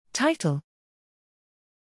Title: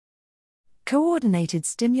 Coordinated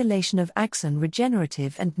Stimulation of Axon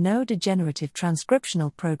Regenerative and Neurodegenerative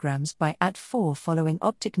Transcriptional Programs by Atf4 Following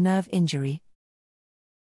Optic Nerve Injury.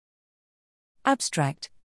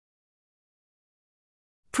 Abstract.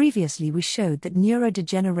 Previously we showed that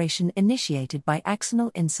neurodegeneration initiated by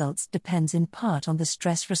axonal insults depends in part on the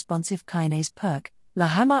stress-responsive kinase PERK,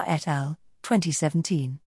 Lahamar et al.,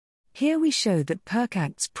 2017. Here we showed that PERK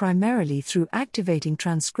acts primarily through activating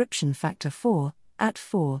transcription factor 4,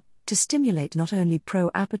 Atf4, to stimulate not only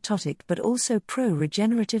pro-apoptotic but also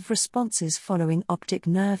pro-regenerative responses following optic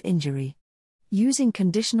nerve injury. Using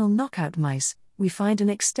conditional knockout mice, we find an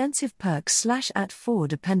extensive PERK/Atf4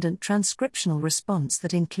 dependent transcriptional response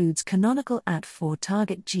that includes canonical Atf4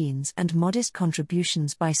 target genes and modest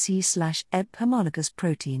contributions by C/Eb homologous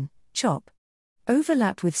protein, CHOP.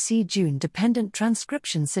 Overlap with C-Jun dependent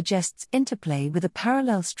transcription suggests interplay with a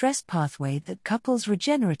parallel stress pathway that couples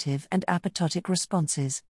regenerative and apoptotic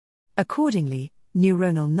responses. Accordingly,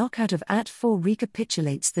 neuronal knockout of Atf4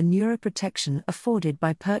 recapitulates the neuroprotection afforded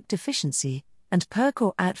by PERK deficiency, and PERK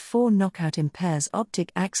or Atf4 knockout impairs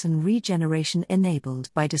optic axon regeneration enabled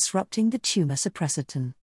by disrupting the tumor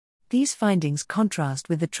suppressor. These findings contrast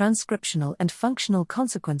with the transcriptional and functional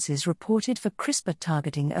consequences reported for CRISPR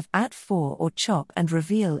targeting of Atf4 or CHOP and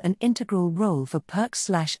reveal an integral role for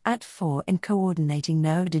PERK/Atf4 in coordinating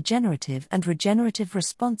neurodegenerative and regenerative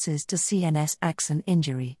responses to CNS axon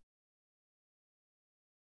injury.